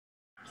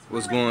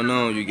What's going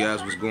on, you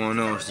guys? What's going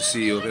on? It's the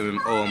CEO of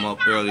MMO. I'm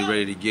up early,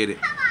 ready to get it.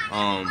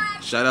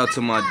 Shout out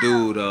to my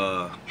dude.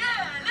 I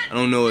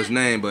don't know his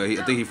name, but I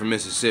think he's from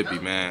Mississippi,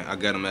 man. I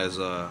got him as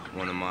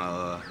one of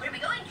my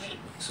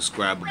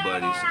subscriber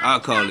buddies. I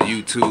call it a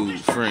YouTube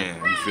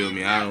friend. You feel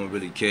me? I don't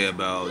really care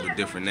about the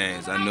different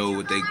names. I know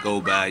what they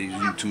go by,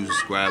 YouTube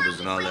subscribers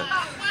and all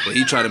that. But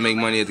he try to make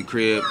money at the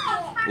crib.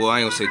 Well, I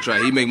ain't gonna say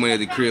try. He make money at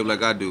the crib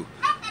like I do.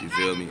 You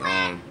feel me?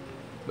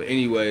 But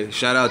anyway,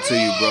 shout out to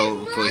you,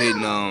 bro, for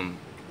hitting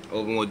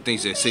over what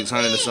things at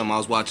 600 or something. I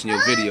was watching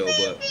your video,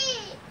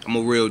 but I'm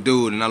a real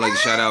dude and I like to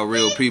shout out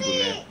real people,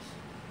 man.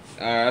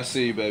 Alright, I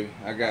see you, baby.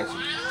 I got you.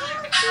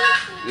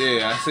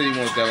 Yeah, I see you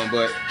want that one,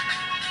 but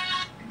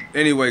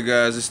anyway,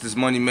 guys, it's this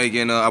money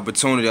making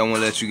opportunity I want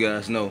to let you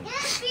guys know.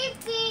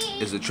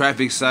 It's a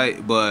traffic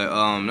site,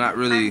 but not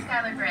really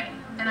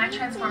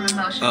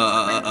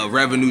a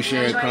revenue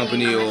sharing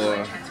company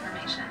or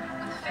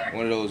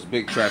one of those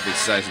big traffic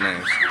sites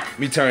names. Let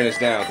me turn this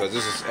down because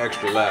this is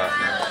extra loud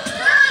now.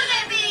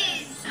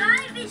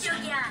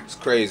 It's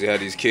crazy how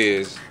these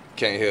kids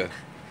can't hear.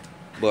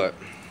 But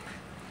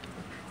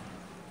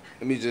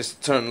let me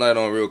just turn the light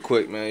on real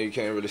quick, man. You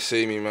can't really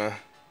see me, man.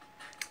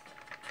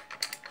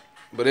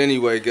 But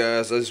anyway,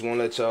 guys, I just want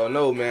to let y'all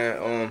know,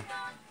 man,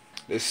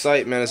 this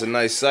site, man, is a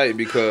nice site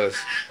because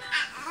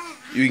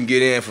you can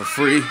get in for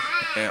free,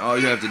 and all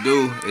you have to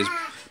do is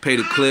pay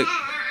to click.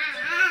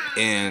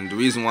 And the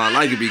reason why I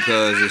like it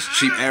because it's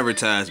cheap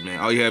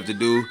advertisement. All you have to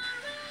do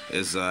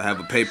is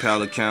have a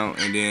PayPal account,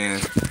 and then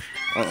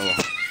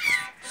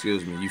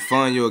excuse me, you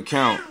fund your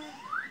account,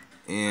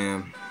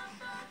 and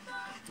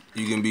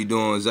you can be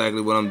doing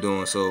exactly what I'm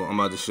doing. So I'm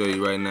about to show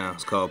you right now.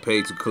 It's called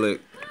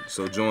PAID2CLICK.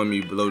 So join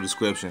me below the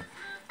description.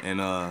 And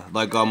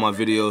like all my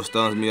videos,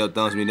 thumbs me up,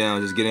 thumbs me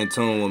down. Just get in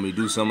tune with me.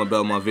 Do something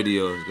about my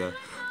videos, guys.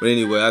 But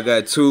anyway, I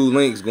got 2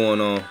 links going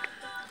on.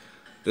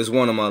 This is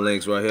one of my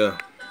links right here.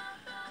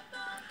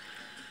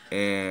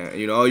 And,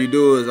 you know, all you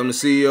do is, I'm the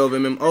CEO of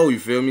MMO, you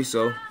feel me?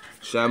 So,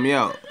 shout me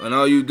out. And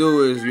all you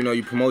do is, you know,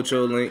 you promote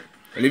your link.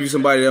 And if you're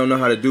somebody that don't know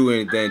how to do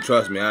anything,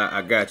 trust me,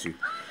 I got you.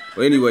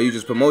 But anyway, you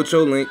just promote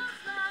your link.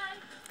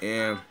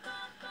 And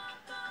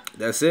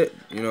that's it.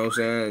 You know what I'm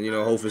saying? You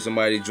know, hopefully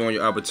somebody join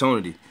your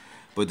opportunity.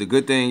 But the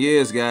good thing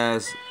is,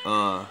 guys,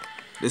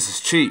 this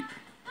is cheap.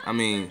 I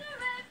mean,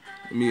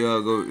 let me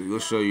go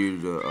show you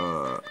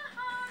the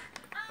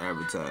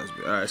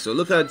advertisement. Alright, so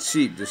look how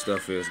cheap this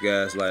stuff is,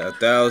 guys. Like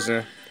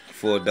 1,000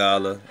 for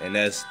 $1, and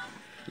that's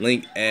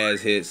link as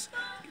hits,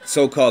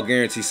 so-called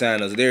guarantee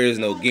sign-ups. There is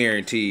no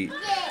guarantee.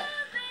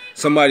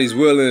 Somebody's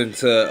willing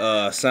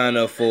to sign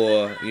up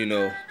for, you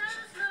know,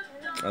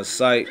 a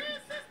site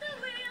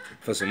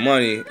for some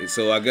money,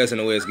 so I guess in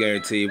a way it's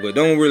guaranteed. But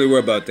don't really worry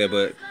about that.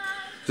 But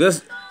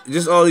just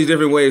all these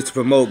different ways to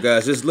promote,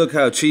 guys. Just look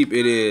how cheap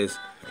it is.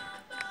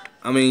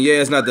 I mean, yeah,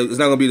 it's not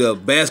gonna be the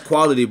best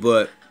quality,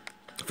 but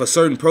for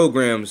certain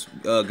programs,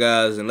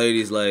 guys and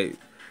ladies, like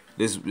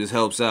this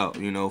helps out,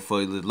 you know,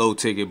 for the low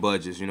ticket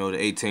budgets, you know, the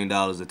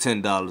 $18, the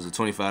 $10, the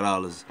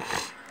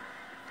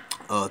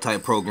 $25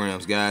 type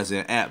programs, guys,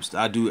 and apps.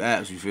 I do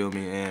apps, you feel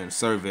me, and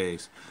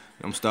surveys.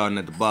 I'm starting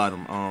at the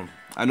bottom.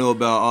 I know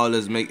about all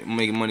this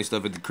making money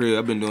stuff at the crib.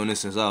 I've been doing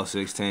this since I was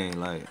 16.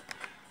 Like,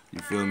 you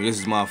feel me? This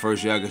is my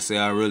first year I can say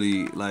I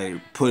really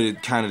like put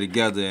it kind of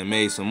together and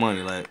made some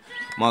money. Like,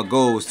 my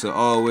goal was to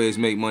always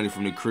make money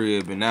from the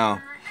crib, and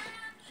now,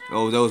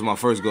 oh, that was my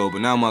first goal.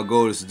 But now my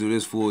goal is to do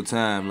this full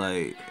time.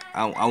 Like,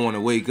 I want to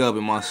wake up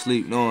in my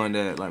sleep knowing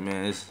that, like,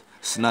 man,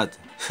 it's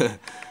nothing.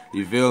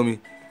 You feel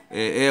me?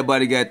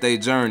 Everybody got their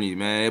journey,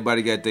 man.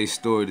 Everybody got their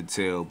story to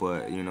tell.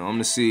 But, you know, I'm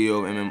the CEO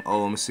of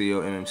MMO. I'm the CEO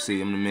of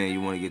MMC. I'm the man you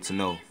want to get to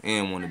know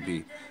and want to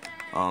be.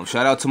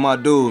 Shout out to my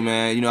dude,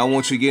 man. You know, I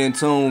want you to get in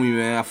tune with me,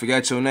 man. I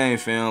forgot your name,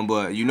 fam,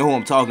 but you know who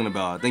I'm talking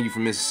about. I think you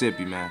from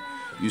Mississippi, man.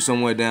 You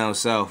somewhere down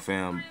south,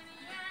 fam.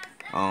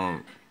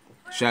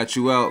 Shout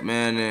you out,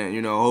 man, and,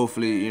 you know,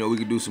 hopefully, you know, we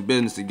can do some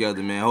business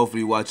together, man.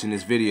 Hopefully you're watching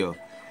this video.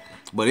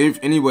 But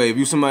anyway, if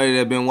you're somebody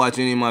that been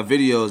watching any of my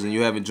videos and you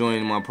haven't joined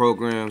any of my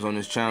programs on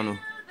this channel,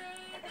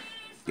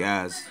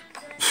 guys,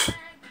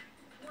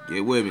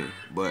 get with me.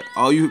 But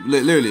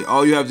literally,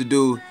 all you have to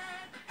do,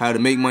 how to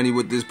make money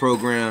with this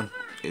program,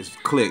 is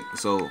click.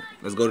 So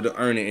let's go to the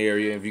earning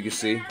area. If you can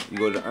see, you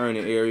go to the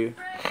earning area.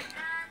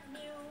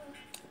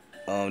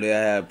 They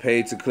have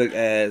paid to click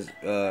ads,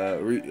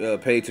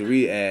 paid to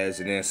read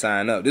ads, and then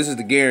sign up. This is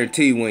the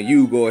guarantee when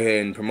you go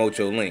ahead and promote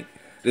your link.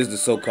 This is the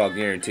so-called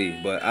guarantee.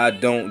 But I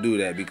don't do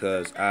that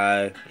because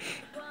I'm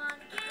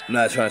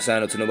not trying to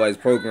sign up to nobody's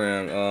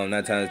program. 9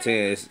 times out of 10,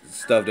 it's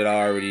stuff that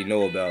I already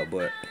know about.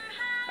 But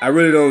I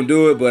really don't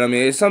do it. But I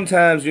mean,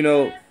 sometimes, you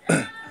know,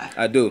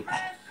 I do.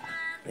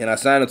 And I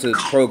sign up to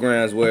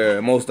programs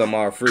where most of them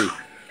are free.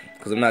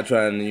 Because I'm not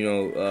trying to, you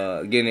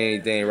know, get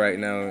anything right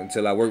now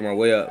until I work my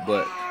way up.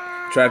 But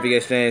traffic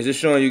exchange, just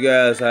showing you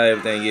guys how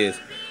everything is.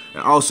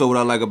 And also what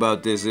I like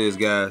about this is,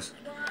 guys,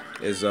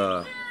 is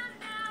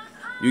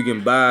you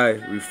can buy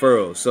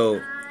referrals. So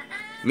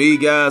me,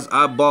 guys,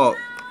 I bought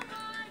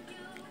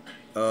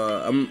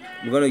I'm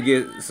gonna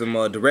get some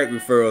direct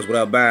referrals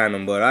without buying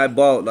them, but I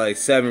bought like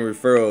 7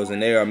 referrals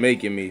and they are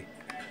making me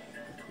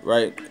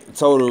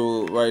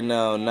total right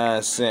now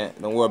 9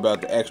 cents. Don't worry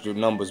about the extra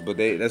numbers, but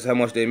that's how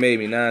much they made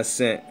me, 9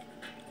 cents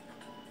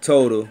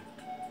total.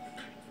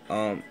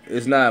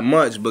 It's not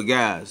much, but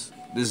guys,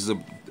 this is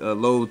a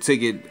low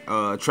ticket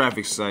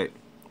traffic site,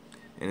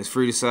 and it's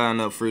free to sign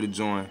up, free to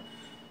join.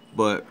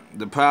 But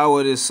the power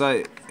of this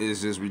site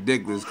is just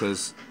ridiculous,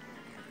 because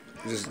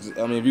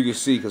I mean, if you can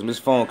see, because this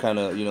phone kind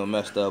of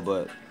messed up,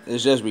 but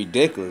it's just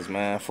ridiculous,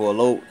 man, for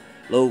a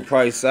low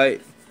price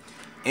site.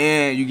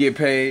 And you get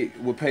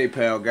paid with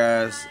PayPal,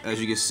 guys,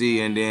 as you can see,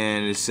 and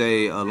then it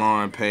say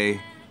Alarm Pay,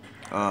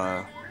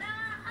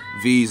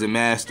 Visa,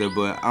 Master,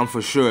 but I'm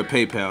for sure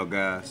PayPal,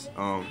 guys.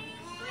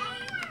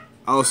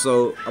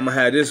 Also, I'm gonna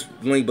have this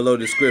link below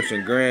the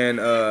description. Grand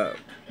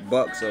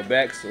bucks or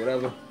backs or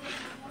whatever.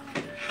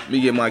 Let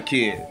me get my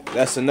kid.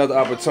 That's another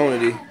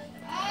opportunity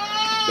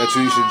that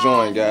you should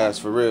join, guys,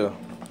 for real.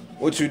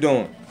 What you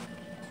doing?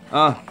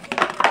 Huh?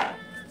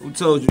 Who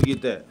told you to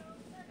get that?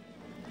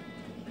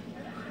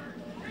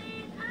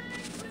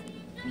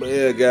 But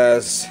yeah,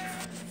 guys,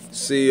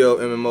 CEO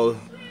MMO,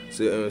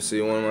 CEO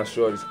MMC, one of my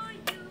shorties,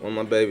 one of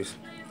my babies.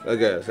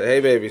 Look at it. Say, hey,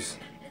 babies.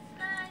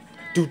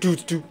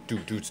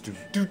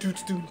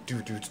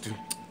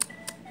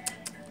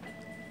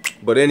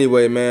 But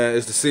anyway, man,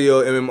 it's the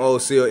CEO MMO,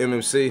 CEO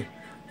MMC.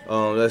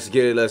 Let's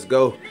get it. Let's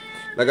go.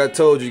 Like I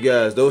told you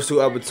guys, those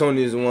 2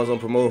 opportunities are the ones I'm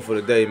promoting for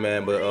the day,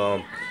 man.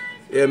 But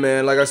yeah,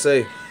 man, like I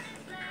say,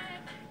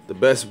 the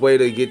best way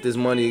to get this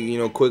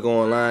money, quick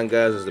online,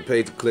 guys, is the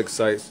pay-to-click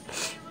sites,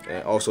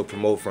 and also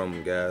promote from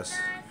them, guys.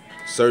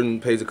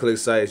 Certain pay-to-click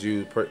sites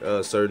use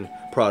certain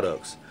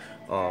products.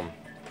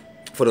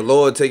 For the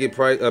lower ticket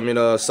price,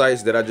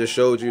 sites that I just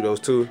showed you, those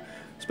 2,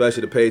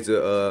 especially the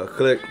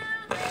pay-to-click,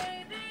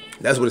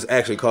 that's what it's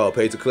actually called,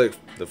 pay-to-click,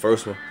 the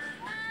first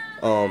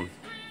one.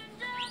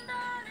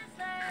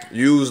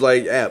 Use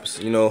like apps,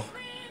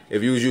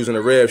 if you was using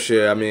a rev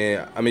share, I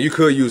mean you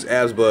could use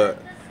apps,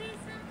 but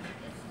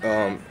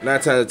 9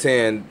 times out of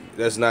 10,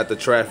 that's not the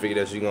traffic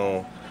that you're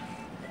gonna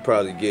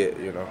probably get,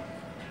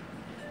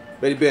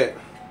 Betty Bet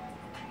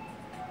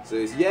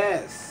says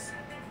yes.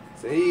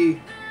 Say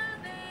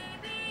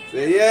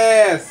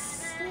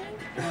yes.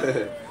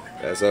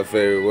 That's her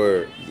favorite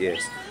word,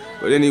 yes.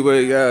 But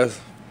anyway,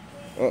 guys,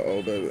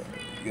 baby, you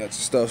got your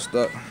stuff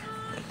stuck.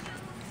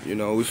 We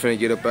finna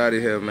get up out of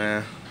here,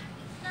 man.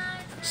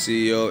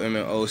 CEO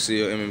MMO,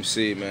 CEO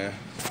MMC, man.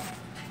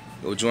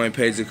 Go join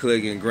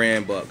Pay2CLICK and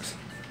Grand Bucks.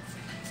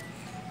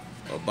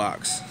 Or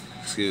Box,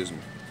 excuse me.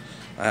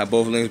 I have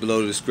both links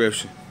below the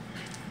description.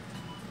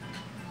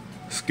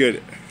 Let's get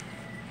it.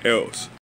 Else.